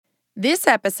This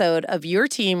episode of Your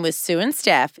Teen with Sue and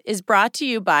Steph is brought to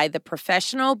you by the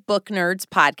Professional Book Nerds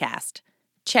podcast.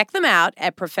 Check them out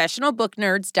at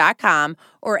professionalbooknerds.com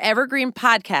or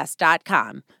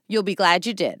evergreenpodcast.com. You'll be glad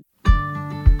you did.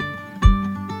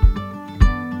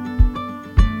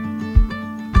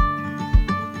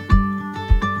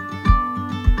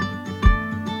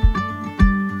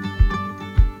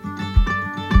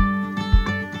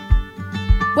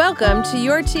 Welcome to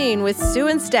Your Teen with Sue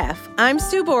and Steph. I'm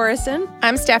Sue Borison.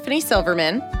 I'm Stephanie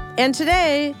Silverman. And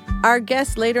today, our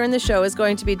guest later in the show is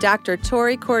going to be Dr.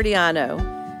 Tori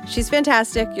Cordiano. She's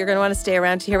fantastic. You're going to want to stay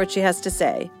around to hear what she has to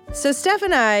say. So Steph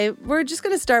and I, we're just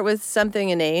going to start with something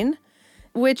inane,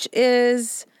 which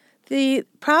is the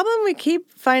problem we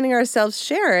keep finding ourselves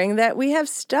sharing, that we have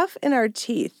stuff in our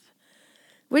teeth,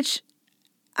 which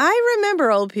I remember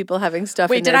old people having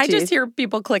stuff in their teeth. Wait, did I just hear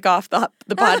people click off the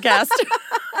podcast?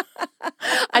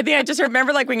 I think I just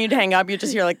remember, like, when you'd hang up, you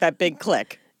just hear, like, that big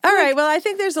click. All right, well, I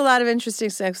think there's a lot of interesting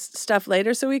stuff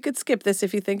later, so we could skip this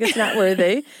if you think it's not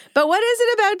worthy. But what is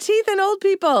it about teeth and old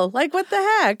people? Like, what the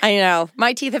heck? I know.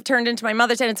 My teeth have turned into my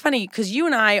mother's, and it's funny, because you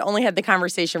and I only had the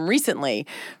conversation recently,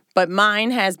 but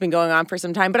mine has been going on for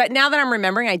some time. But now that I'm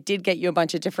remembering, I did get you a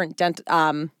bunch of different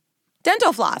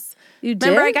dental floss. You did?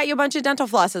 Remember, I got you a bunch of dental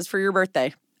flosses for your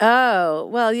birthday. Oh,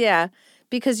 well, yeah,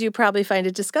 because you probably find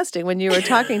it disgusting when you were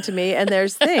talking to me and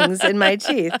there's things in my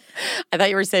teeth. I thought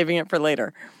you were saving it for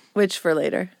later. Which for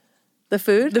later? The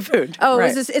food? The food. Oh,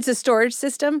 right. It's a storage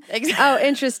system? Exactly. Oh,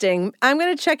 interesting. I'm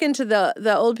going to check into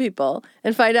the old people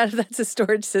and find out if that's a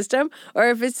storage system or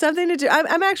if it's something to do.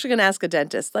 I'm actually going to ask a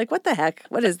dentist. Like, what the heck?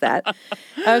 What is that?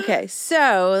 Okay,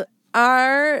 so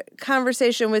our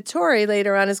conversation with Tori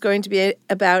later on is going to be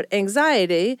about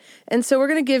anxiety. And so we're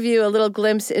going to give you a little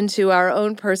glimpse into our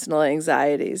own personal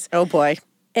anxieties. Oh, boy.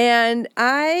 And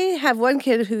I have one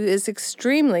kid who is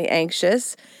extremely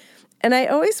anxious, and I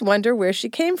always wonder where she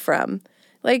came from.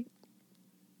 Like,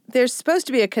 there's supposed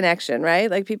to be a connection, right?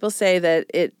 Like, people say that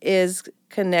it is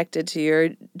connected to your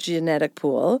genetic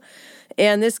pool.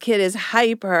 And this kid is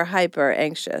hyper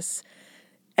anxious.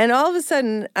 And all of a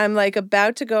sudden, I'm like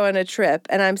about to go on a trip,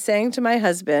 and I'm saying to my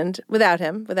husband, without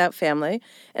family,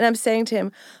 and I'm saying to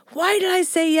him, why did I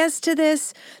say yes to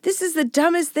this? This is the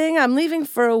dumbest thing. I'm leaving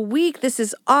for a week. This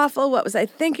is awful. What was I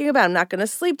thinking about? I'm not going to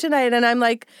sleep tonight. And I'm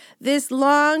like this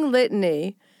long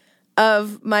litany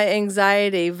of my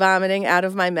anxiety vomiting out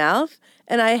of my mouth.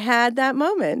 And I had that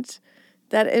moment,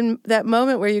 that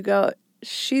moment where you go,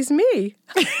 she's me.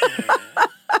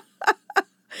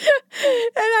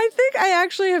 And I think I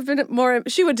actually have been more,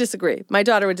 she would disagree. My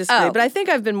daughter would disagree. But I think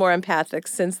I've been more empathic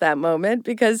since that moment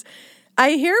because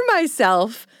I hear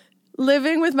myself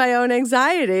living with my own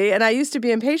anxiety. And I used to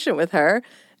be impatient with her.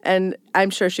 And I'm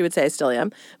sure she would say I still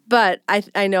am. But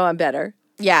I know I'm better.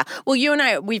 Yeah. Well, you and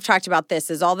I, we've talked about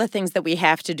this, is all the things that we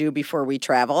have to do before we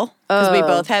travel. Because we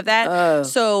both have that.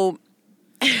 So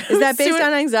is that based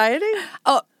on anxiety?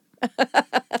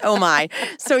 Oh, my.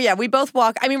 So, yeah, we both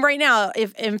walk. I mean, right now,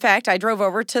 in fact, I drove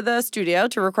over to the studio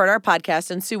to record our podcast.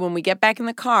 And, Sue, when we get back in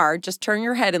the car, just turn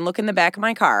your head and look in the back of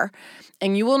my car.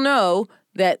 And you will know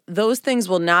that those things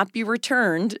will not be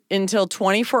returned until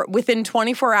within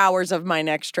 24 hours of my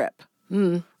next trip.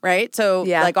 Right? So,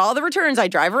 like all the returns I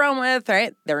drive around with,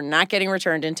 right, they're not getting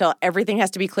returned until everything has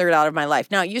to be cleared out of my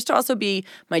life. Now, it used to also be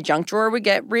my junk drawer would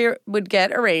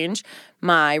get arranged.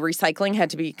 My recycling had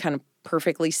to be kind of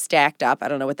perfectly stacked up. I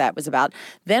don't know what that was about.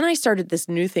 Then I started this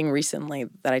new thing recently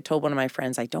that I told one of my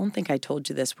friends. I don't think I told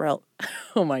you this. Well,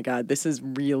 oh my God, this is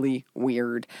really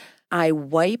weird. I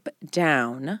wipe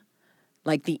down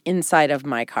like the inside of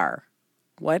my car.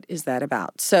 What is that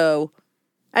about? So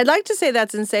I'd like to say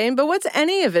that's insane, but what's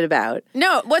any of it about?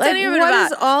 No, what's any of it about?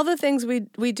 What is all the things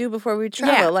we do before we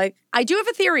travel? Yeah, like, I do have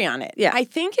a theory on it. Yeah. I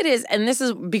think it is, and this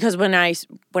is because when I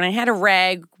had a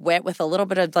rag wet with a little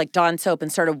bit of like Dawn soap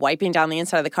and started wiping down the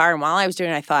inside of the car, and while I was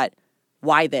doing it, I thought,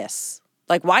 why this?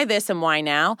 Like, why this and why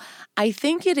now? I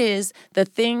think it is the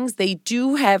things, they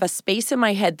do have a space in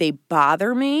my head, they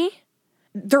bother me.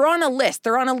 They're on a list.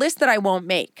 They're on a list that I won't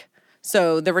make.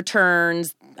 So the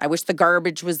returns, I wish the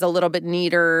garbage was a little bit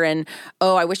neater, and,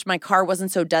 I wish my car wasn't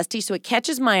so dusty. So it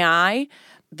catches my eye.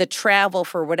 The travel,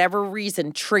 for whatever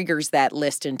reason, triggers that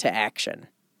list into action.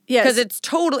 Yes.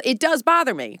 Because it does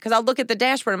bother me. Because I'll look at the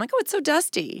dashboard, I'm like, it's so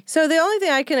dusty. So the only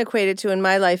thing I can equate it to in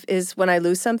my life is when I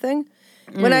lose something.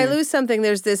 When I lose something,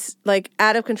 there's this, like,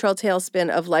 out-of-control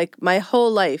tailspin of, like, my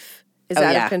whole life is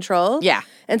out of control. Yeah.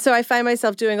 And so I find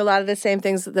myself doing a lot of the same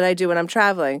things that I do when I'm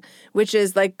traveling, which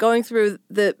is like going through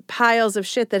the piles of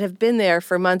shit that have been there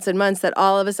for months and months that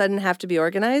all of a sudden have to be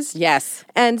organized. Yes.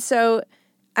 And so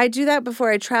I do that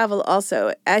before I travel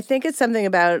also. I think it's something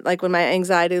about like when my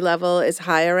anxiety level is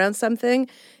high around something,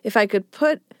 if I could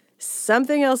put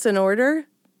something else in order,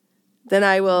 then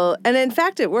I will. And in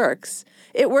fact, it works.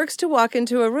 It works to walk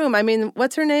into a room. I mean,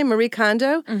 what's her name? Marie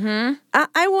Kondo? Mm-hmm.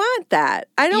 I want that.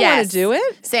 I don't want to do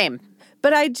it. Same.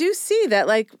 But I do see that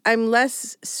like I'm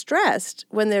less stressed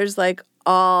when there's like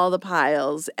all the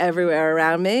piles everywhere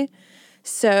around me.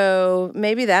 So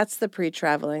maybe that's the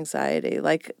pre-travel anxiety.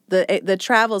 Like the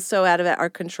travel's so out of our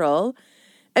control.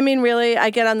 I mean, really, I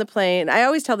get on the plane. I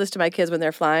always tell this to my kids when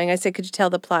they're flying. I say, could you tell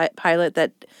the pilot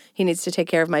that he needs to take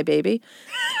care of my baby?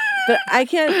 But I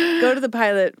can't go to the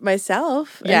pilot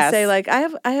myself and say, like,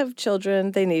 I have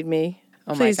children. They need me.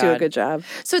 Oh Please my God. do a good job.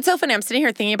 So it's so funny. I'm sitting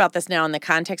here thinking about this now in the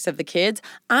context of the kids.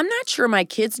 I'm not sure my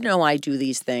kids know I do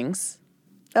these things.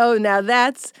 Oh, now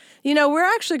that's, we're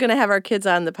actually going to have our kids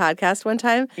on the podcast one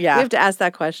time. Yeah. We have to ask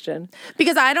that question.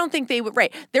 Because I don't think they would,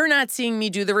 right. They're not seeing me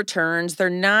do the returns. They're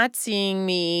not seeing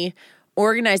me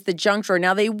organize the junk drawer.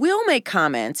 Now, they will make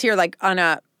comments here, like on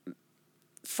a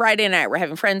Friday night, we're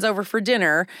having friends over for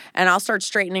dinner, and I'll start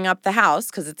straightening up the house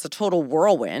because it's a total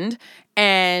whirlwind.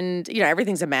 And,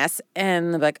 everything's a mess.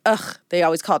 And they're like, ugh, they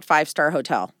always call it 5-star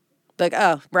hotel. Like,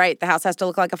 oh, right, the house has to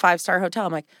look like a 5-star hotel.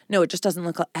 I'm like, no, it just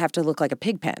doesn't have to look like a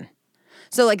pig pen.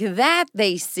 So like that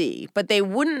they see, but they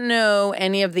wouldn't know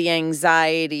any of the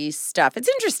anxiety stuff. It's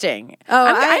interesting. Oh,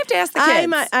 I have to ask the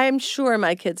kids. I'm sure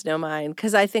my kids know mine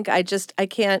because I think I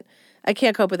can't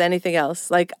cope with anything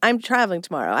else. Like, I'm traveling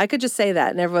tomorrow. I could just say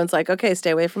that, and everyone's like, okay,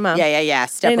 stay away from Mom. Yeah.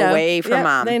 Step away from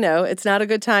Mom. They know. It's not a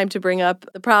good time to bring up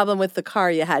the problem with the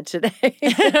car you had today.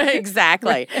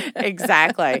 Exactly.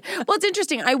 Well, it's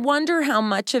interesting. I wonder how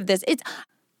much of this,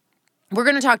 we're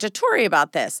going to talk to Tori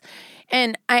about this.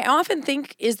 And I often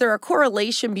think, is there a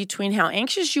correlation between how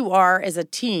anxious you are as a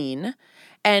teen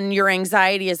and your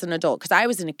anxiety as an adult? Because I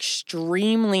was an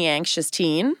extremely anxious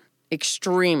teen.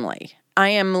 Extremely. I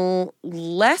am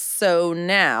less so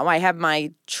now. I have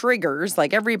my triggers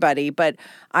like everybody, but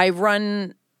I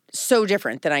run so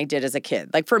different than I did as a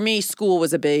kid. Like for me, school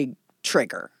was a big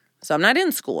trigger. So I'm not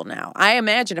in school now. I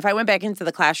imagine if I went back into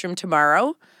the classroom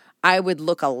tomorrow, I would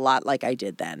look a lot like I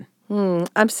did then.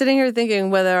 I'm sitting here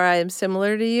thinking whether I am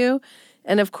similar to you.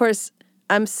 And of course,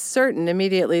 I'm certain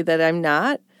immediately that I'm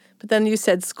not. But then you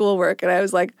said schoolwork, and I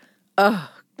was like, oh,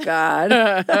 God.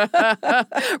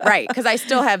 Right, because I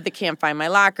still have the can't find my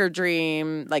locker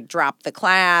dream, like drop the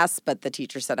class, but the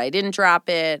teacher said I didn't drop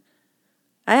it.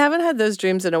 I haven't had those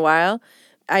dreams in a while.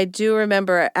 I do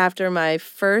remember after my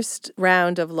first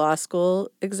round of law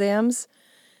school exams,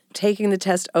 taking the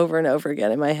test over and over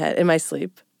again in my head, in my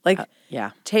sleep. Like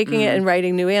taking it and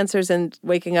writing new answers and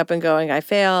waking up and going, I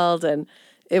failed. And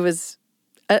it was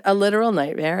a literal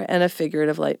nightmare and a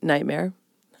figurative nightmare.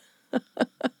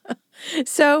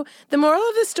 So the moral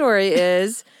of the story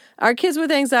is our kids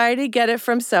with anxiety, get it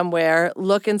from somewhere.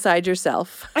 Look inside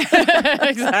yourself.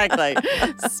 Exactly.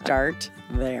 Start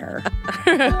there.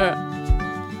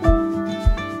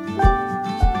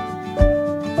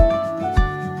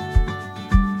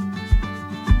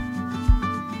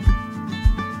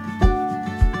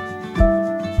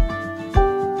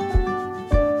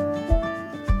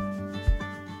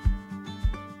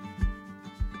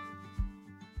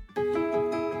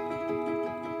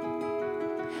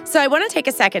 So I want to take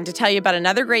a second to tell you about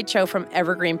another great show from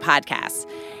Evergreen Podcasts.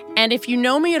 And if you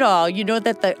know me at all, you know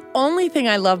that the only thing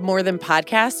I love more than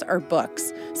podcasts are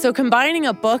books. So combining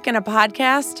a book and a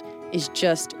podcast is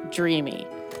just dreamy.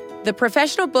 The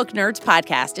Professional Book Nerds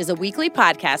podcast is a weekly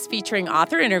podcast featuring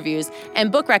author interviews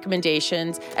and book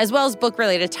recommendations, as well as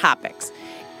book-related topics.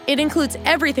 It includes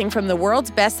everything from the world's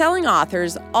best-selling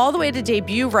authors all the way to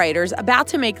debut writers about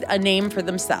to make a name for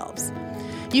themselves.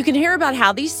 You can hear about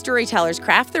how these storytellers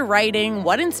craft their writing,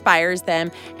 what inspires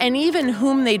them, and even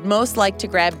whom they'd most like to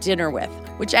grab dinner with,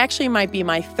 which actually might be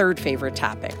my third favorite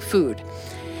topic, food.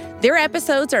 Their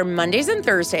episodes are Mondays and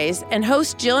Thursdays, and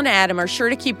hosts Jill and Adam are sure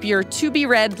to keep your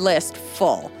to-be-read list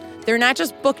full. They're not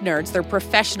just book nerds, they're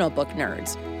professional book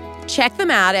nerds. Check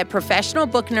them out at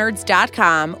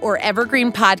professionalbooknerds.com or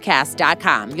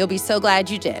evergreenpodcast.com. You'll be so glad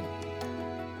you did.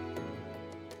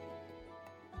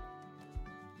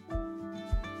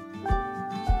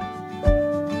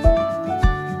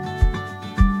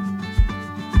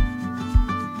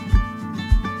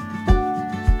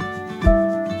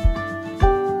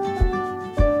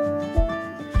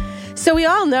 So we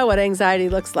all know what anxiety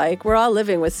looks like. We're all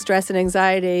living with stress and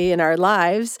anxiety in our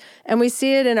lives, and we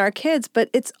see it in our kids, but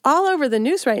it's all over the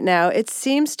news right now. It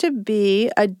seems to be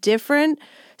a different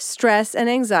stress and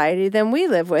anxiety than we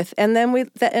live with, and then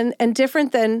and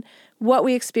different than what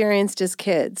we experienced as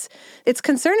kids. It's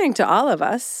concerning to all of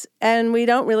us, and we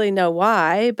don't really know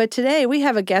why, but today we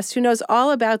have a guest who knows all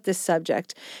about this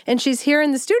subject, and she's here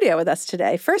in the studio with us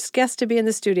today. First guest to be in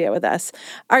the studio with us.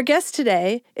 Our guest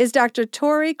today is Dr.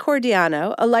 Tori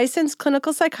Cordiano, a licensed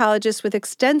clinical psychologist with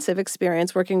extensive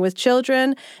experience working with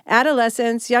children,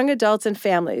 adolescents, young adults, and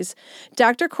families.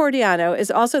 Dr. Cordiano is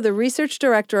also the research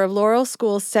director of Laurel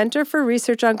School's Center for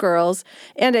Research on Girls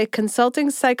and a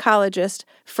consulting psychologist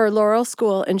for Laurel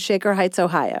School in Shaker Heights,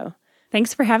 Ohio.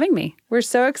 Thanks for having me. We're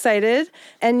so excited.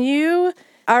 And you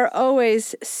are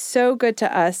always so good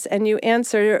to us, and you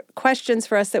answer questions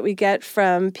for us that we get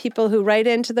from people who write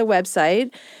into the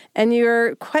website. And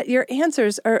your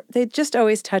answers they just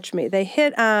always touch me. They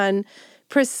hit on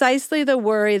precisely the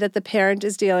worry that the parent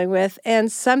is dealing with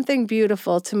and something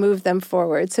beautiful to move them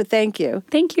forward. So thank you.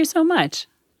 Thank you so much.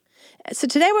 So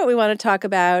today what we want to talk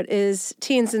about is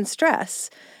teens and stress.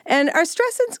 And are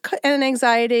stress and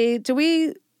anxiety,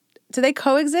 do they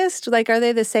coexist? Like, are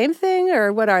they the same thing,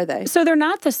 or what are they? So they're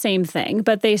not the same thing,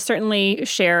 but they certainly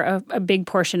share a big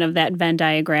portion of that Venn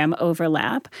diagram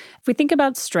overlap. If we think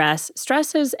about stress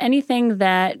is anything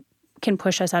that can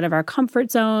push us out of our comfort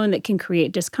zone, that can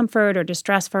create discomfort or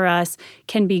distress for us,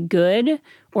 can be good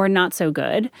or not so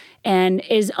good, and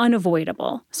is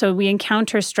unavoidable. So we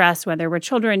encounter stress, whether we're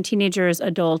children, teenagers,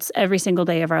 adults, every single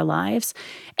day of our lives.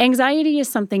 Anxiety is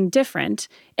something different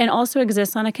and also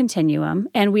exists on a continuum,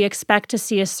 and we expect to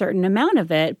see a certain amount of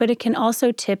it, but it can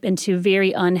also tip into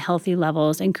very unhealthy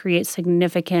levels and create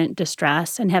significant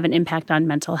distress and have an impact on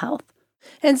mental health.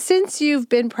 And since you've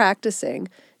been practicing,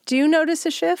 do you notice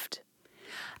a shift?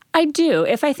 I do.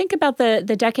 If I think about the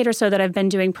decade or so that I've been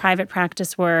doing private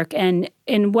practice work and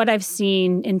in what I've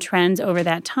seen in trends over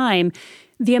that time,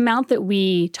 the amount that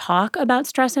we talk about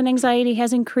stress and anxiety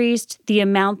has increased. The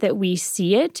amount that we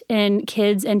see it in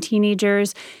kids and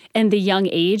teenagers and the young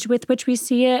age with which we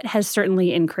see it has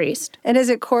certainly increased. And is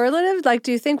it correlative? Like,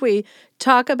 do you think we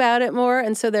talk about it more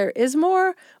and so there is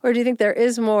more? Or do you think there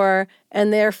is more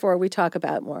and therefore we talk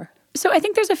about more? So I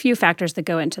think there's a few factors that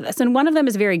go into this, and one of them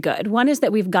is very good. One is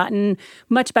that we've gotten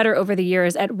much better over the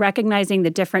years at recognizing the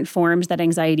different forms that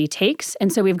anxiety takes,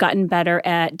 and so we've gotten better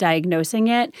at diagnosing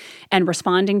it and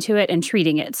responding to it and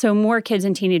treating it. So more kids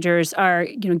and teenagers are,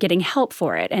 getting help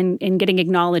for it and getting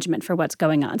acknowledgement for what's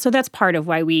going on. So that's part of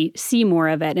why we see more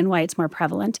of it and why it's more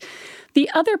prevalent. The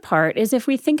other part is if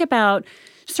we think about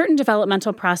certain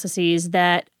developmental processes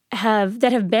that have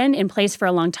been in place for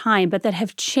a long time, but that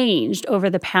have changed over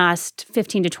the past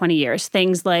 15 to 20 years.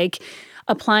 Things like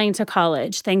applying to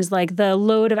college, things like the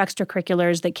load of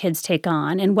extracurriculars that kids take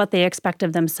on and what they expect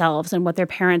of themselves and what their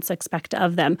parents expect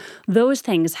of them. Those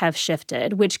things have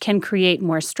shifted, which can create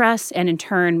more stress and in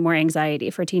turn more anxiety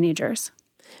for teenagers.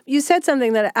 You said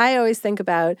something that I always think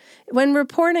about. When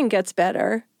reporting gets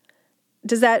better,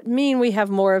 does that mean we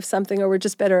have more of something or we're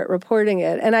just better at reporting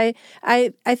it? And I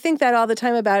think that all the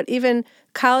time about even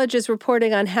colleges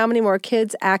reporting on how many more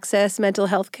kids access mental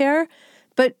health care.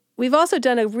 But we've also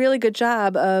done a really good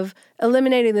job of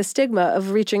eliminating the stigma of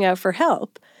reaching out for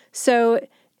help. So,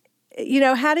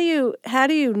 how do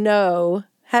you know?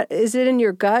 Is it in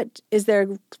your gut? Is there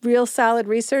real solid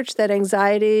research that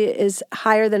anxiety is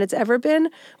higher than it's ever been?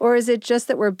 Or is it just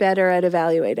that we're better at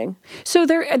evaluating? So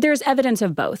there's evidence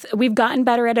of both. We've gotten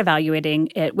better at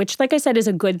evaluating it, which, like I said, is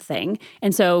a good thing.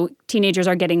 And so teenagers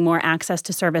are getting more access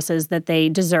to services that they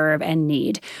deserve and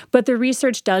need. But the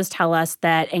research does tell us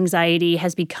that anxiety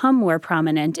has become more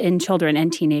prominent in children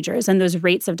and teenagers, and those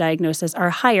rates of diagnosis are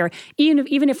higher,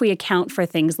 even if we account for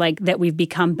things like that we've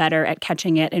become better at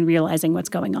catching it and realizing what's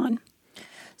going on.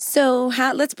 So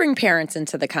let's bring parents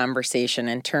into the conversation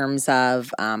in terms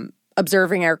of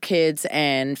observing our kids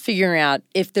and figuring out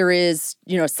if there is,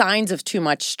 signs of too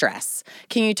much stress.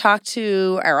 Can you talk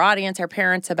to our audience, our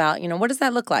parents about, what does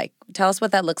that look like? Tell us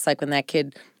what that looks like when that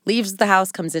kid leaves the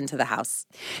house, comes into the house.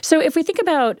 So if we think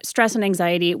about stress and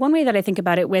anxiety, one way that I think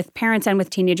about it with parents and with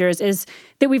teenagers is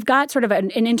that we've got sort of an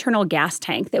internal gas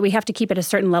tank that we have to keep at a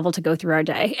certain level to go through our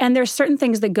day. And there's certain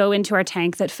things that go into our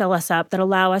tank that fill us up, that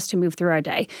allow us to move through our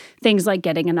day. Things like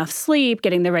getting enough sleep,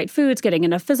 getting the right foods, getting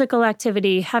enough physical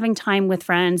activity, having time with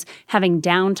friends, having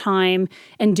downtime,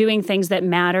 and doing things that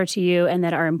matter to you and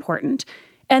that are important.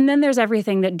 And then there's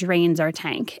everything that drains our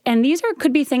tank. And these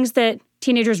could be things that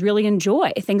teenagers really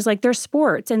enjoy, things like their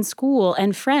sports and school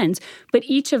and friends. But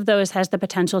each of those has the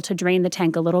potential to drain the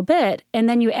tank a little bit. And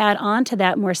then you add on to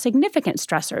that more significant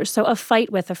stressors. So a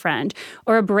fight with a friend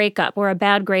or a breakup or a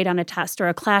bad grade on a test or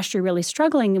a class you're really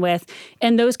struggling with.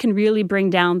 And those can really bring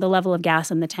down the level of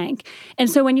gas in the tank. And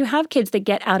so when you have kids that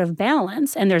get out of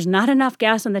balance and there's not enough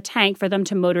gas in the tank for them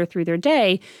to motor through their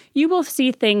day, you will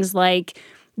see things like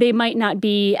they might not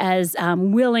be as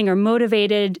willing or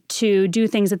motivated to do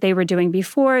things that they were doing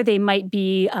before. They might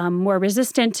be more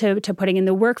resistant to putting in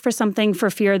the work for something for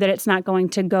fear that it's not going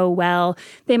to go well.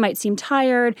 They might seem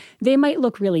tired. They might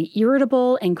look really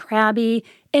irritable and crabby.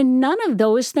 And none of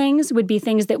those things would be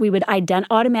things that we would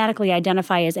automatically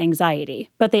identify as anxiety,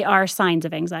 but they are signs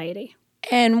of anxiety.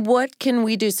 And what can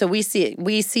we do? So we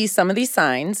see some of these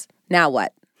signs. Now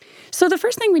what? So the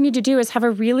first thing we need to do is have a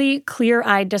really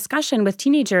clear-eyed discussion with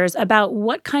teenagers about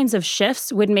what kinds of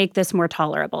shifts would make this more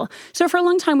tolerable. So for a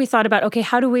long time, we thought about, okay,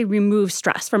 how do we remove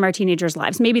stress from our teenagers'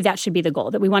 lives? Maybe that should be the goal,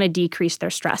 that we want to decrease their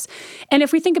stress. And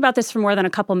if we think about this for more than a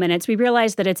couple minutes, we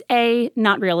realize that it's A,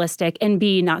 not realistic, and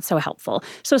B, not so helpful.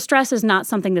 So stress is not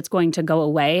something that's going to go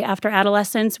away after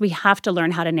adolescence. We have to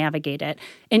learn how to navigate it.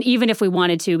 And even if we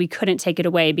wanted to, we couldn't take it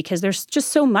away because there's just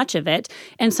so much of it,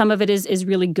 and some of it is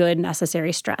really good,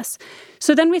 necessary stress.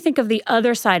 So then we think of the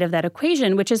other side of that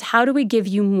equation, which is how do we give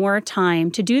you more time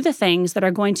to do the things that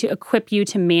are going to equip you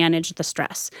to manage the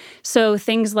stress? So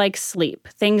things like sleep,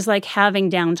 things like having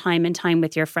downtime and time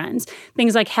with your friends,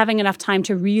 things like having enough time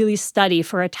to really study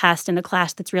for a test in a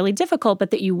class that's really difficult, but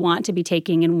that you want to be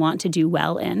taking and want to do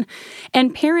well in.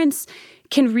 And parents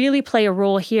can really play a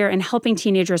role here in helping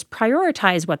teenagers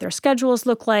prioritize what their schedules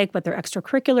look like, what their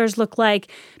extracurriculars look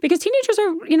like, because teenagers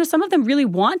are, some of them really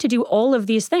want to do all of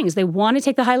these things. They want to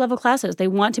take the high-level classes. They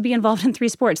want to be involved in 3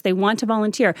 sports. They want to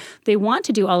volunteer. They want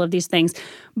to do all of these things,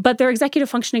 but their executive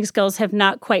functioning skills have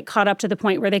not quite caught up to the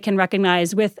point where they can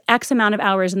recognize with X amount of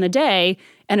hours in the day,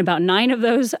 and about 9 of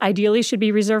those ideally should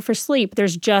be reserved for sleep,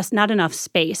 there's just not enough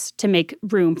space to make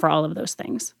room for all of those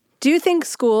things. Do you think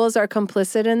schools are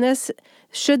complicit in this?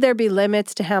 Should there be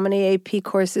limits to how many AP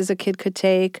courses a kid could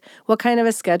take, what kind of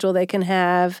a schedule they can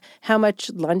have, how much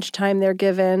lunchtime they're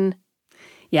given?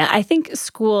 Yeah, I think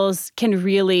schools can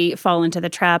really fall into the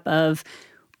trap of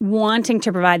wanting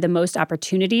to provide the most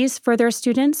opportunities for their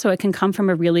students, so it can come from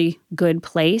a really good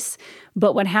place.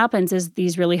 But what happens is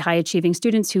these really high-achieving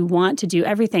students who want to do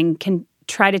everything can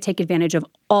try to take advantage of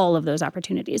all of those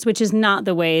opportunities, which is not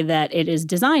the way that it is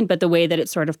designed, but the way that it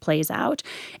sort of plays out.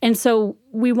 And so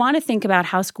we want to think about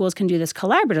how schools can do this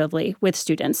collaboratively with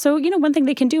students. So, one thing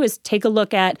they can do is take a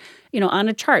look at, on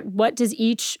a chart, what does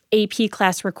each AP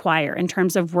class require in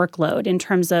terms of workload, in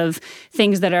terms of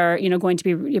things that are, going to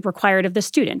be required of the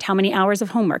student? How many hours of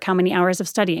homework? How many hours of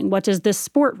studying? What does this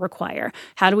sport require?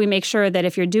 How do we make sure that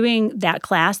if you're doing that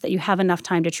class, that you have enough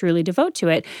time to truly devote to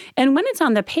it? And when it's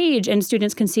on the page and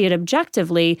students can see it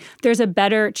objectively, there's a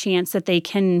better chance that they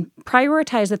can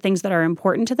prioritize the things that are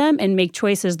important to them and make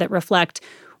choices that reflect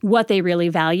what they really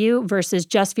value versus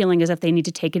just feeling as if they need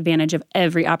to take advantage of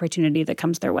every opportunity that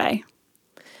comes their way.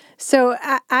 So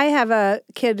I have a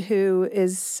kid who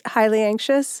is highly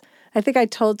anxious. I think I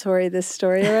told Tori this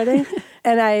story already.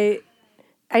 And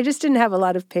I just didn't have a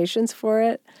lot of patience for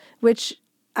it, which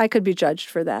I could be judged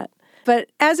for that. But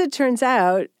as it turns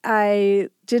out, I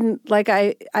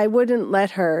wouldn't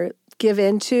let her give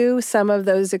into some of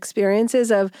those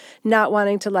experiences of not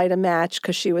wanting to light a match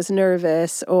because she was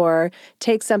nervous or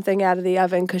take something out of the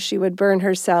oven because she would burn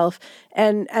herself.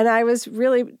 And I was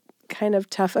really kind of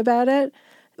tough about it.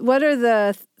 What are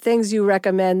the things you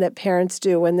recommend that parents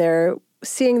do when they're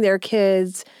seeing their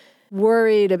kids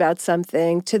worried about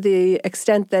something to the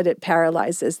extent that it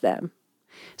paralyzes them?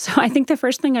 So I think the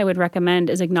first thing I would recommend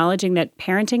is acknowledging that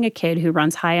parenting a kid who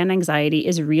runs high on anxiety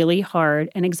is really hard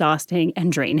and exhausting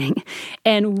and draining.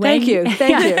 And Thank you.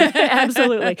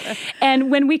 Absolutely.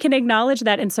 And when we can acknowledge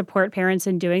that and support parents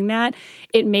in doing that,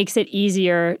 it makes it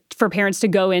easier for parents to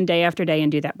go in day after day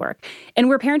and do that work. And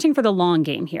we're parenting for the long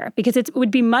game here because it would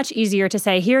be much easier to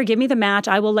say, here, give me the match.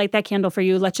 I will light that candle for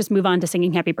you. Let's just move on to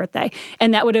singing happy birthday.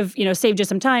 And that would have, saved you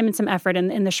some time and some effort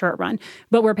in the short run.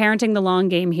 But we're parenting the long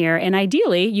game here. And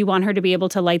ideally, you want her to be able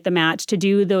to light the match to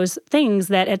do those things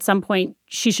that at some point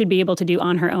she should be able to do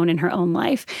on her own in her own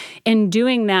life. And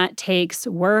doing that takes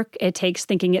work. It takes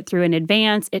thinking it through in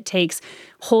advance. It takes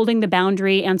holding the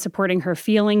boundary and supporting her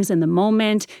feelings in the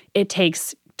moment. It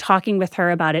takes talking with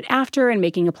her about it after and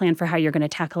making a plan for how you're going to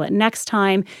tackle it next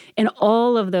time. And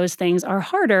all of those things are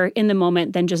harder in the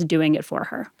moment than just doing it for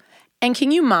her. And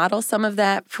can you model some of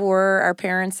that for our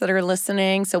parents that are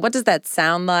listening? So what does that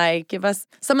sound like? Give us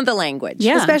some of the language.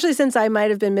 Yeah. Especially since I might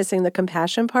have been missing the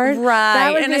compassion part.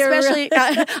 Right. And especially,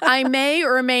 I may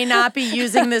or may not be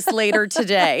using this later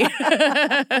today.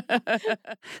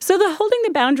 So the holding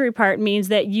the boundary part means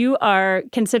that you are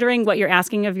considering what you're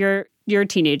asking of your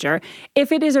teenager.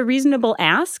 If it is a reasonable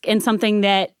ask and something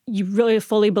that you really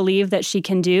fully believe that she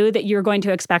can do, that you're going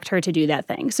to expect her to do that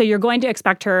thing. So you're going to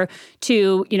expect her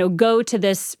to, go to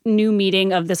this new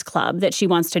meeting of this club that she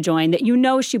wants to join, that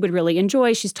she would really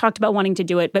enjoy. She's talked about wanting to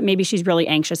do it, but maybe she's really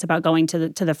anxious about going to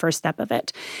the first step of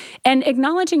it. And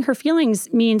acknowledging her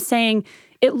feelings means saying,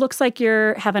 it looks like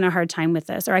you're having a hard time with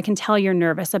this, or I can tell you're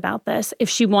nervous about this. If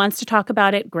she wants to talk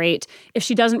about it, great. If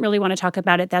she doesn't really want to talk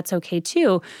about it, that's okay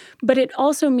too. But it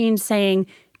also means saying,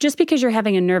 just because you're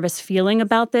having a nervous feeling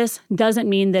about this doesn't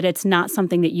mean that it's not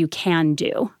something that you can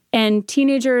do. And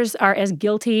teenagers are as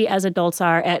guilty as adults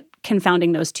are at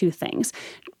confounding those two things.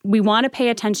 We want to pay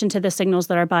attention to the signals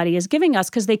that our body is giving us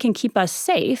because they can keep us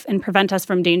safe and prevent us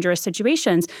from dangerous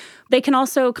situations. They can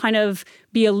also kind of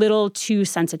be a little too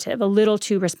sensitive, a little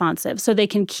too responsive. So they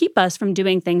can keep us from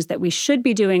doing things that we should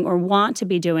be doing or want to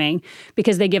be doing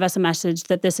because they give us a message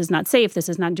that this is not safe, this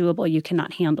is not doable, you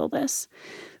cannot handle this.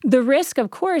 The risk,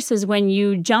 of course, is when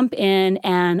you jump in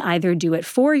and either do it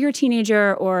for your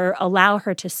teenager or allow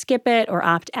her to skip it or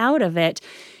opt out of it.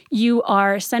 You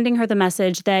are sending her the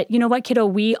message that, you know what, kiddo,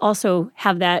 we also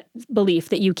have that belief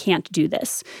that you can't do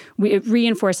this. It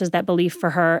reinforces that belief for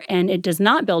her, and it does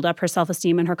not build up her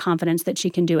self-esteem and her confidence that she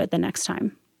can do it the next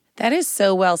time. That is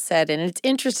so well said. And it's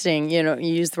interesting, you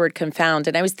use the word confound.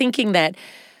 And I was thinking that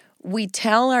we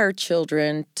tell our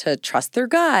children to trust their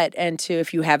gut and to,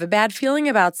 if you have a bad feeling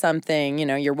about something,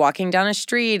 you're walking down a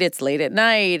street, it's late at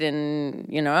night,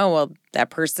 and, that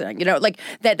person, like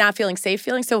that not feeling safe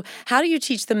feeling. So how do you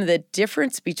teach them the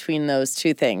difference between those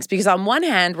two things? Because on one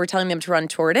hand, we're telling them to run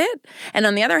toward it. And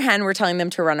on the other hand, we're telling them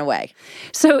to run away.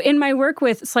 So in my work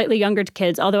with slightly younger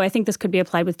kids, although I think this could be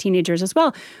applied with teenagers as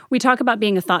well, we talk about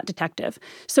being a thought detective.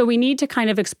 So we need to kind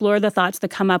of explore the thoughts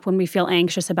that come up when we feel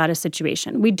anxious about a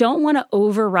situation. We don't want to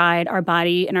override our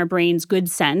body and our brain's good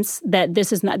sense that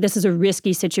this is a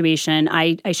risky situation.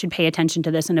 I should pay attention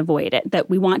to this and avoid it, that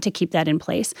we want to keep that in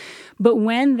place. But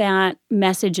when that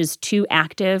message is too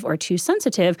active or too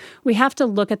sensitive, we have to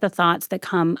look at the thoughts that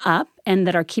come up and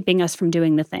that are keeping us from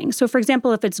doing the thing. So for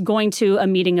example, if it's going to a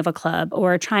meeting of a club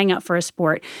or trying out for a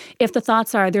sport, if the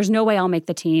thoughts are, there's no way I'll make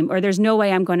the team, or there's no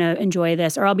way I'm going to enjoy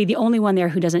this, or I'll be the only one there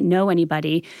who doesn't know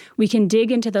anybody, we can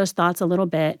dig into those thoughts a little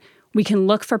bit. We can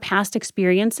look for past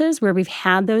experiences where we've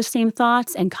had those same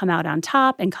thoughts and come out on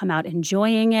top and come out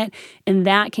enjoying it. And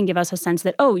that can give us a sense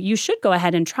that, oh, you should go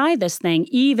ahead and try this thing,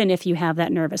 even if you have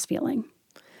that nervous feeling.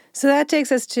 So that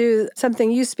takes us to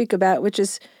something you speak about, which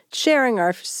is sharing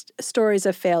our stories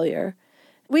of failure.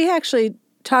 We actually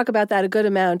talk about that a good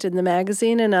amount in the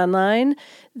magazine and online,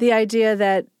 the idea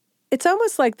that it's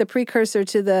almost like the precursor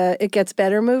to the It Gets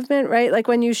Better movement, right? Like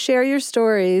when you share your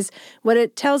stories, what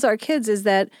it tells our kids is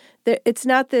that it's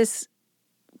not this,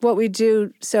 what we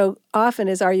do so often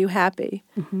is, are you happy?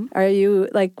 Mm-hmm. Are you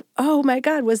like, oh my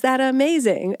God, was that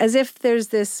amazing? As if there's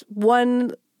this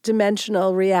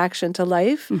one-dimensional reaction to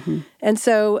life. Mm-hmm. And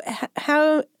so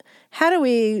how do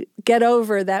we get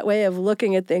over that way of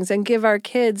looking at things and give our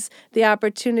kids the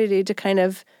opportunity to kind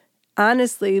of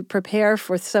honestly prepare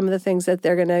for some of the things that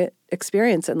they're going to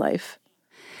experience in life?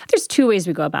 There's two ways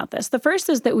we go about this. The first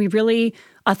is that we really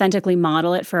authentically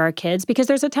model it for our kids, because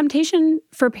there's a temptation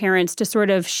for parents to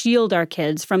sort of shield our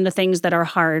kids from the things that are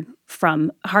hard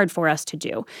for us to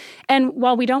do. And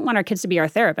while we don't want our kids to be our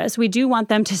therapists, we do want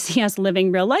them to see us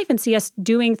living real life and see us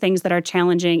doing things that are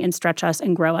challenging and stretch us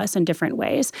and grow us in different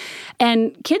ways.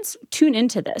 And kids tune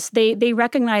into this. They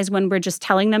recognize when we're just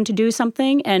telling them to do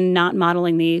something and not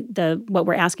modeling the what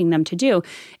we're asking them to do.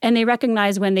 And they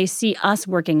recognize when they see us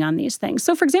working on these things.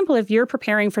 So for example, if you're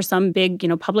preparing for some big,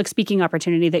 public speaking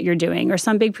opportunity that you're doing or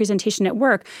some big presentation at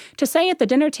work, to say at the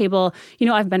dinner table,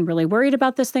 I've been really worried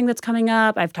about this thing that's coming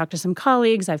up. I've talked to some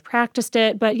colleagues, I've practiced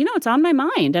it, but it's on my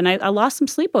mind, and I lost some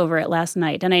sleep over it last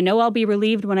night, and I know I'll be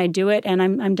relieved when I do it, and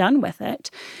I'm done with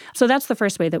it. So that's the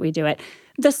first way that we do it.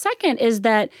 The second is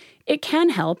that it can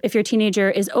help, if your teenager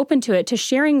is open to it, to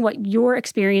sharing what your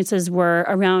experiences were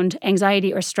around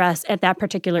anxiety or stress at that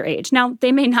particular age. Now,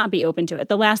 they may not be open to it.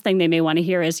 The last thing they may want to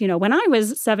hear is, when I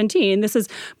was 17,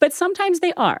 but sometimes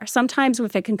they are. Sometimes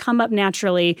if it can come up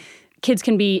naturally, kids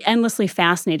can be endlessly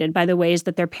fascinated by the ways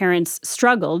that their parents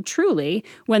struggled truly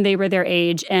when they were their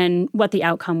age and what the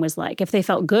outcome was like. If they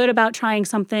felt good about trying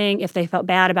something, if they felt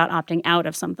bad about opting out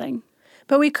of something.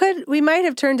 But we might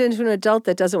have turned into an adult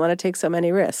that doesn't want to take so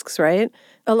many risks, right?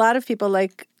 A lot of people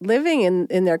like living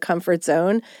in their comfort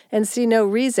zone and see no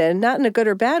reason, not in a good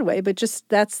or bad way, but just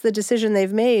that's the decision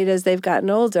they've made as they've gotten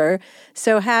older.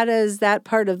 So how does that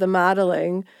part of the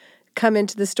modeling come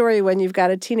into the story when you've got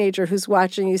a teenager who's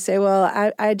watching you say,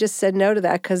 well, I just said no to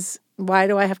that because why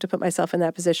do I have to put myself in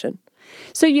that position?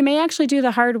 So you may actually do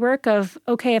the hard work of,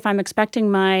 okay, if I'm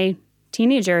expecting my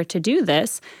teenager to do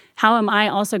this, how am I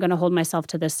also going to hold myself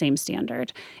to this same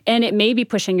standard? And it may be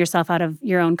pushing yourself out of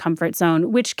your own comfort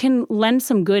zone, which can lend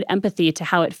some good empathy to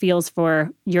how it feels for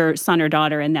your son or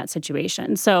daughter in that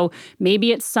situation. So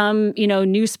maybe it's some,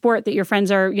 new sport that your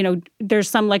friends are, there's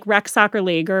some like rec soccer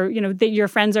league or, that your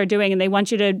friends are doing and they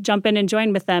want you to jump in and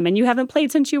join with them and you haven't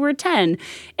played since you were 10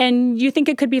 and you think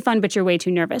it could be fun, but you're way too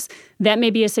nervous. That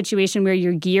may be a situation where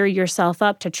you gear yourself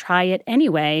up to try it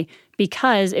anyway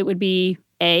because it would be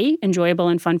A, enjoyable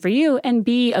and fun for you, and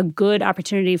B, a good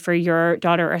opportunity for your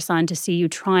daughter or son to see you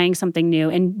trying something new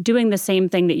and doing the same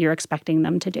thing that you're expecting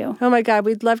them to do. Oh my God,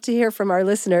 we'd love to hear from our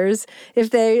listeners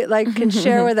if they can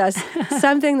share with us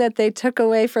something that they took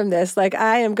away from this. Like,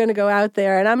 I am going to go out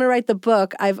there and I'm going to write the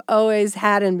book I've always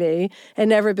had in me and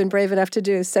never been brave enough to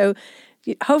do. So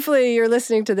hopefully you're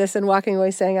listening to this and walking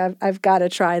away saying, I've got to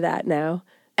try that now.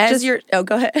 Go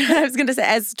ahead. I was going to say,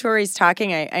 as Tori's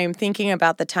talking, I am thinking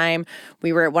about the time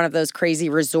we were at one of those crazy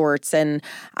resorts, and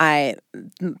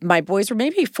my boys were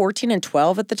maybe 14 and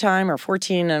 12 at the time, or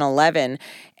 14 and 11,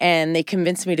 and they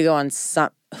convinced me to go on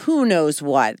who knows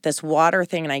what, this water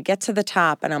thing, and I get to the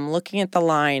top, and I'm looking at the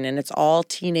line, and it's all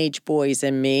teenage boys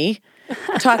and me.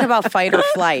 Talk about fight or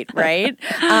flight, right?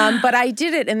 But I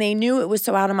did it, and they knew it was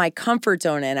so out of my comfort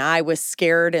zone, and I was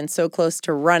scared and so close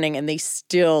to running, and they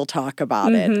still talk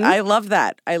about it. I love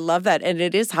that. And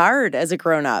it is hard as a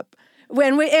grown-up.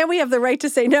 And we have the right to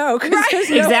say no. Right.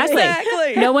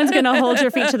 Exactly. No one's going to hold your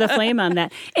feet to the flame on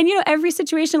that. And, every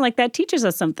situation like that teaches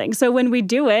us something. So when we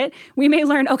do it, we may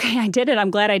learn, okay, I did it. I'm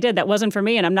glad I did. That wasn't for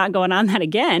me, and I'm not going on that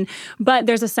again. But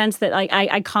there's a sense that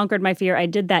I conquered my fear. I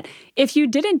did that. If you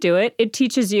didn't do it, it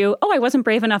teaches you, I wasn't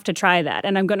brave enough to try that,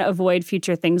 and I'm going to avoid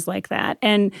future things like that.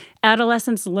 And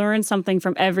adolescents learn something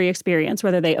from every experience,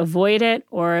 whether they avoid it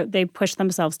or they push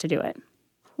themselves to do it.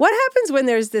 What happens when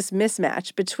there's this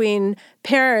mismatch between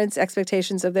parents'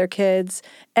 expectations of their kids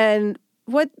and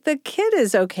what the kid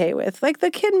is okay with? Like, the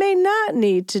kid may not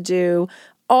need to do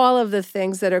all of the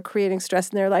things that are creating stress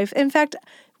in their life. In fact,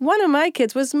 one of my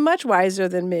kids was much wiser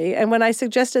than me. And when I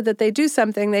suggested that they do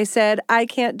something, they said, I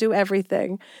can't do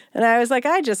everything. And I was like,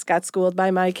 I just got schooled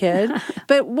by my kid.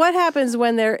 But what happens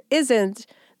when there isn't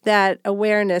that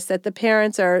awareness that the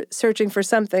parents are searching for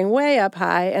something way up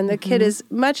high and the kid is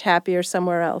much happier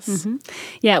somewhere else?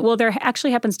 Yeah, well, there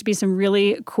actually happens to be some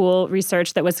really cool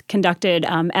research that was conducted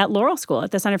at Laurel School, at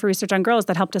the Center for Research on Girls,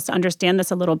 that helped us to understand this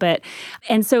a little bit.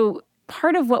 And so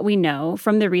part of what we know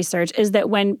from the research is that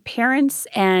when parents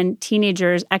and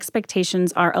teenagers'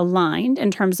 expectations are aligned in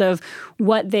terms of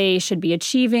what they should be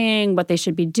achieving, what they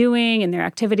should be doing in their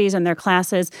activities and their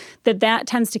classes, that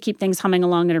tends to keep things humming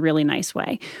along in a really nice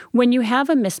way. When you have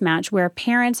a mismatch where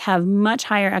parents have much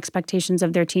higher expectations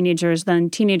of their teenagers than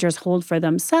teenagers hold for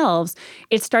themselves,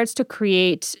 it starts to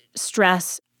create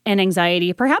stress and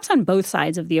anxiety, perhaps on both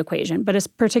sides of the equation, but it's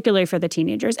particularly for the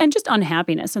teenagers, and just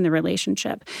unhappiness in the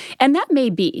relationship. And that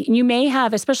may be. You may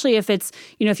have, especially if it's,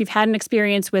 if you've had an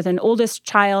experience with an oldest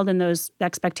child and those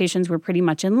expectations were pretty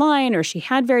much in line, or she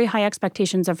had very high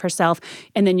expectations of herself,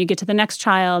 and then you get to the next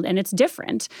child and it's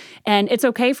different. And it's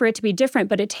okay for it to be different,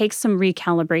 but it takes some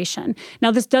recalibration. Now,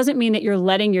 this doesn't mean that you're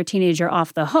letting your teenager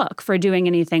off the hook for doing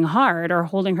anything hard or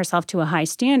holding herself to a high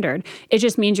standard. It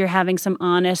just means you're having some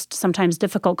honest, sometimes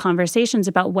difficult conversations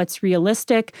about what's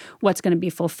realistic, what's going to be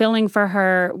fulfilling for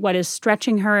her, what is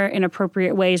stretching her in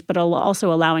appropriate ways, but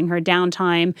also allowing her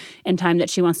downtime and time that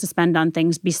she wants to spend on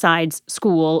things besides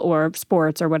school or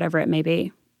sports or whatever it may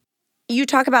be. You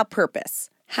talk about purpose.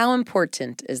 How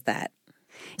important is that?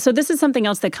 So this is something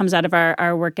else that comes out of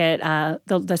our work at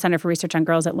the Center for Research on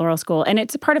Girls at Laurel School, and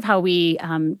it's part of how we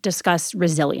discuss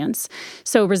resilience.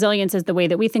 So resilience is the way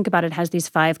that we think about it, has these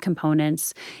 5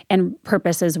 components, and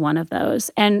purpose is one of those.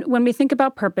 And when we think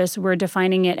about purpose, we're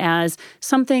defining it as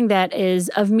something that is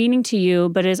of meaning to you,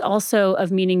 but is also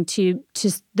of meaning to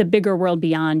the bigger world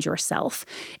beyond yourself.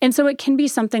 And so it can be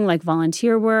something like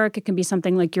volunteer work. It can be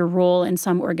something like your role in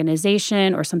some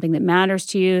organization or something that matters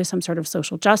to you, some sort of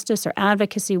social justice or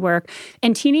advocacy work.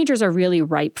 And teenagers are really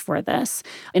ripe for this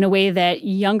in a way that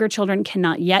younger children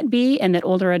cannot yet be, and that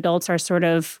older adults are sort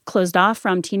of closed off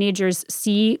from. Teenagers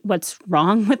see what's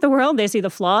wrong with the world. They see the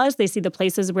flaws. They see the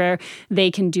places where they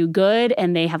can do good,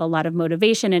 and they have a lot of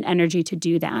motivation and energy to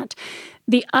do that.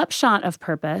 The upshot of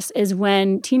purpose is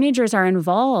when teenagers are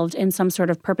involved in some sort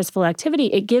of purposeful activity,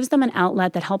 it gives them an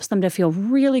outlet that helps them to feel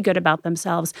really good about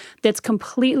themselves, that's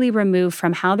completely removed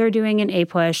from how they're doing an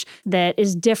A-push, that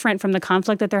is different from the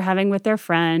conflict that they're having with their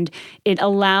friend. It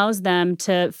allows them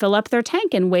to fill up their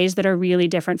tank in ways that are really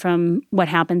different from what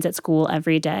happens at school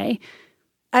every day.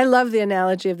 I love the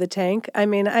analogy of the tank. I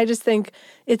mean, I just think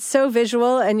it's so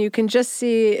visual, and you can just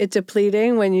see it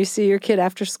depleting when you see your kid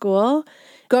after school.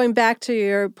 Going back to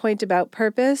your point about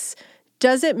purpose,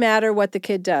 does it matter what the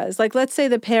kid does? Like, let's say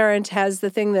the parent has the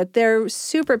thing that they're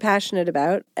super passionate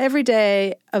about. Every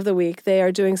day of the week, they are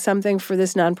doing something for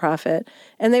this nonprofit,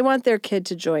 and they want their kid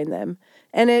to join them.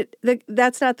 And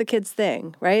that's not the kid's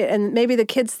thing, right? And maybe the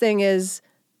kid's thing is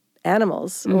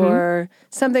animals or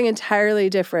something entirely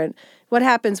different. What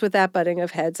happens with that butting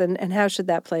of heads, and how should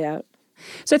that play out?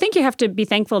 So I think you have to be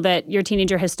thankful that your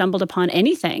teenager has stumbled upon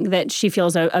anything that she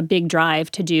feels a big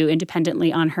drive to do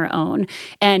independently on her own.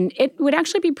 And it would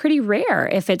actually be pretty rare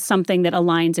if it's something that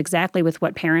aligns exactly with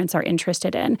what parents are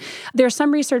interested in. There's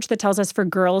some research that tells us for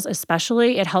girls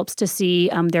especially, it helps to see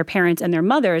their parents and their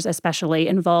mothers especially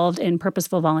involved in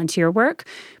purposeful volunteer work.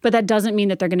 But that doesn't mean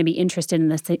that they're going to be interested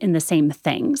in the same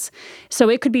things. So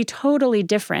it could be totally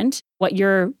different what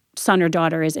your son or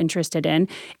daughter is interested in.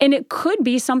 And it could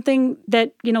be something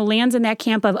that, lands in that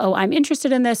camp of, oh, I'm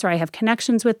interested in this, or I have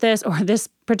connections with this, or this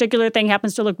particular thing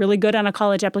happens to look really good on a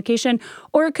college application.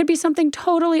 Or it could be something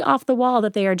totally off the wall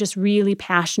that they are just really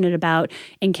passionate about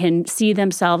and can see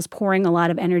themselves pouring a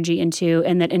lot of energy into,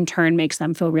 and that in turn makes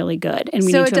them feel really good. And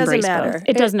we need to embrace both.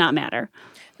 It does not matter.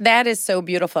 That is so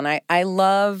beautiful. And I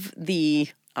love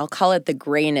I'll call it the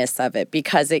grayness of it,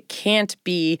 because it can't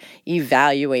be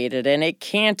evaluated, and you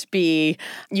can't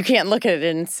look at it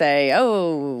and say,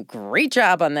 oh, great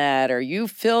job on that, or you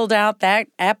filled out that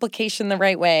application the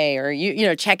right way, or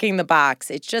you checking the box.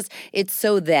 It's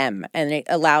so them, and it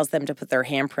allows them to put their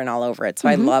handprint all over it. So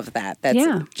I love that.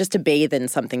 That's just to bathe in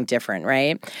something different,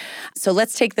 right? So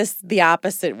let's take this the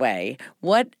opposite way.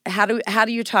 How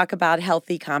do you talk about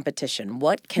healthy competition?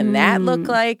 What can that look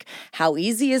like? How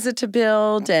easy is it to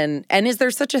build? And is there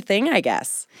such a thing, I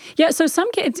guess? Yeah, so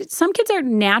some kids are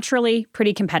naturally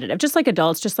pretty competitive, just like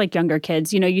adults, just like younger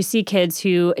kids. You see kids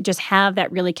who just have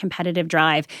that really competitive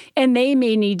drive, and they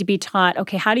may need to be taught,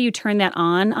 okay, how do you turn that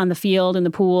on the field, in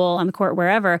the pool, on the court,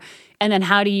 wherever? And then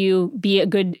how do you be a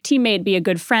good teammate, be a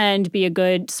good friend, be a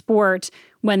good sport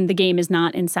when the game is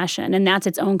not in session? And that's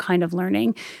its own kind of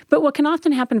learning. But what can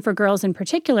often happen for girls in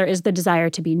particular is the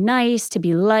desire to be nice, to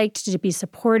be liked, to be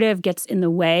supportive gets in the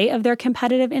way of their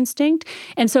competitive instinct.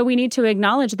 And so we need to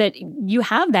acknowledge that you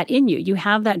have that in you. You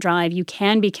have that drive. You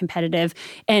can be competitive.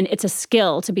 And it's a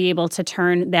skill to be able to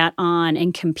turn that on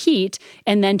and compete,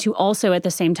 and then to also at the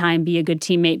same time be a good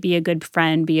teammate, be a good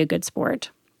friend, be a good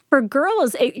sport. For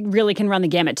girls, it really can run the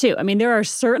gamut, too. I mean, there are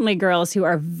certainly girls who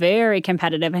are very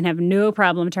competitive and have no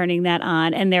problem turning that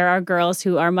on. And there are girls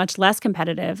who are much less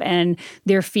competitive, and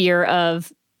their fear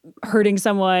of hurting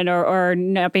someone or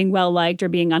not being well-liked or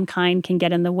being unkind can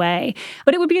get in the way.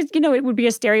 But it would be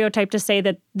a stereotype to say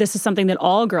that this is something that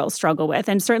all girls struggle with.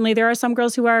 And certainly there are some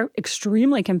girls who are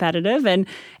extremely competitive and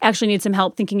actually need some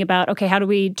help thinking about, okay, how do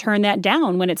we turn that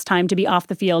down when it's time to be off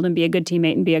the field and be a good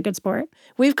teammate and be a good sport?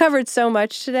 We've covered so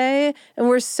much today, and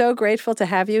we're so grateful to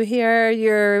have you here.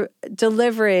 Your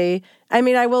delivery, I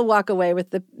mean, I will walk away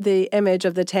with the image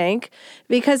of the tank,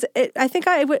 because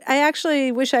I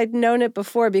actually wish I'd known it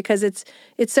before, because it's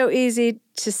so easy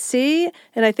to see,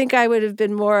 and I think I would have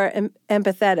been more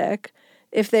empathetic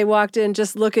if they walked in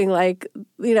just looking like,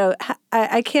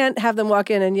 I can't have them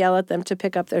walk in and yell at them to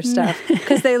pick up their stuff,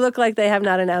 because they look like they have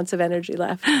not an ounce of energy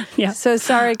left. Yeah. So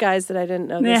sorry, guys, that I didn't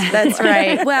know this. That's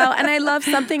right. Well, and I love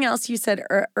something else you said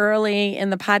early in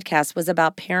the podcast was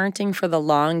about parenting for the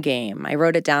long game. I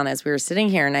wrote it down as we were sitting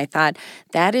here, and I thought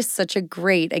that is such a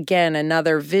great, again,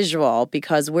 another visual,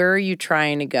 because where are you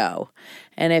trying to go?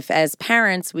 And if as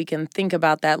parents we can think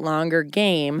about that longer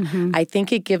game, I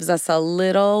think it gives us a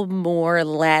little more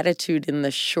latitude in the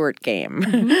short game.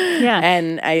 Yeah.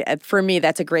 And for me,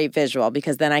 that's a great visual,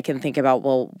 because then I can think about,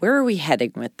 well, where are we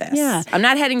heading with this? Yeah. I'm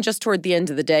not heading just toward the end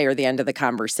of the day or the end of the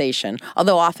conversation,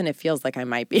 although often it feels like I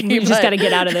might be. You just got to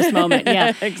get out of this moment.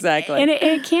 Yeah, exactly. And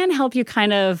it can help you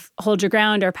kind of hold your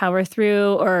ground or power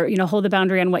through, or, hold the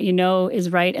boundary on what you know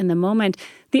is right in the moment.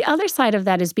 The other side of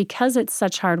that is because it's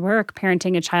such hard work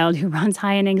parenting a child who runs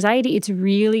high in anxiety, it's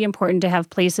really important to have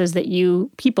places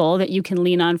people that you can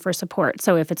lean on for support.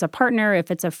 So if it's a partner, if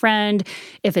it's a friend,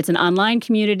 if it's an online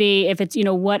community, if it's,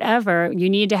 whatever, you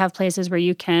need to have places where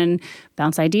you can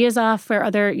bounce ideas off for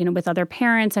with other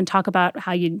parents and talk about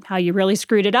how you really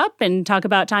screwed it up and talk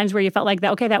about times where you felt like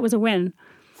that, okay, that was a win.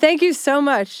 Thank you so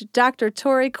much, Dr.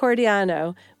 Tori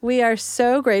Cordiano. We are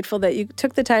so grateful that you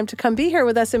took the time to come be here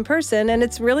with us in person, and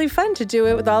it's really fun to do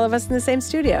it with all of us in the same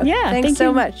studio. Yeah, thanks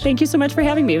so much. Thank you so much for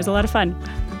having me. It was a lot of fun.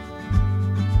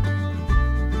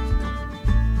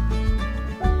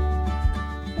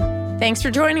 Thanks for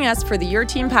joining us for the Your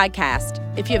Teen podcast.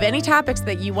 If you have any topics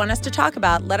that you want us to talk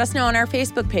about, let us know on our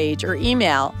Facebook page or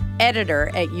email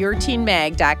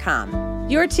editor@yourteenmag.com.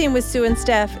 Your Teen with Sue and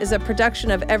Steph is a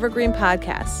production of Evergreen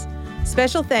Podcasts.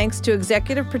 Special thanks to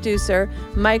executive producer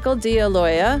Michael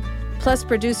D'Aloia, plus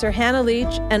producer Hannah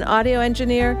Leach and audio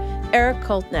engineer Eric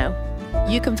Koltnow.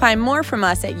 You can find more from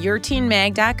us at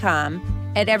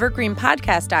yourteenmag.com, at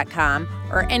evergreenpodcast.com,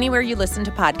 or anywhere you listen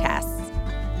to podcasts.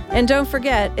 And don't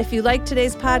forget, if you like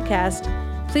today's podcast,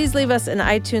 please leave us an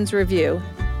iTunes review.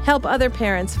 Help other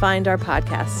parents find our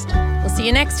podcast. We'll see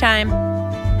you next time.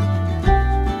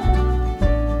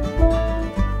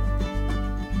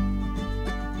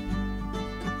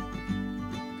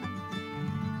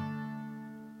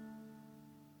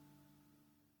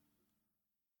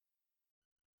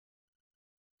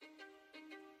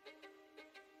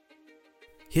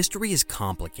 History is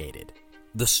complicated.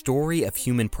 The story of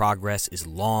human progress is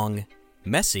long,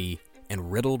 messy, and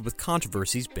riddled with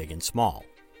controversies big and small.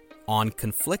 On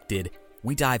Conflicted,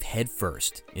 we dive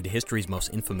headfirst into history's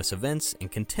most infamous events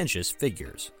and contentious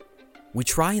figures. We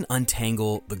try and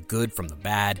untangle the good from the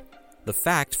bad, the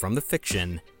fact from the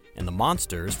fiction, and the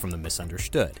monsters from the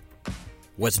misunderstood.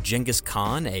 Was Genghis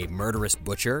Khan a murderous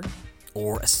butcher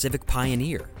or a civic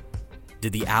pioneer?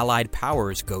 Did the Allied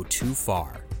powers go too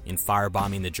far in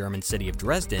firebombing the German city of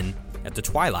Dresden at the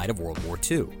twilight of World War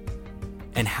II?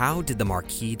 And how did the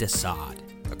Marquis de Sade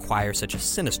acquire such a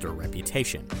sinister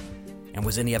reputation? And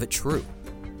was any of it true?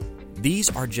 These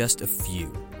are just a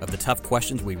few of the tough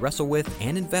questions we wrestle with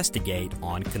and investigate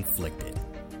on Conflicted.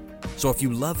 So if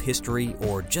you love history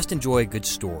or just enjoy a good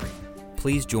story,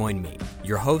 please join me,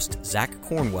 your host, Zach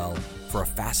Cornwell, for a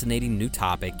fascinating new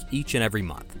topic each and every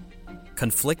month.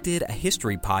 Conflicted, a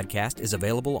history podcast, is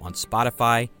available on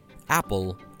Spotify,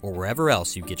 Apple, or wherever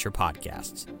else you get your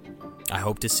podcasts. I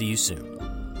hope to see you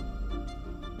soon.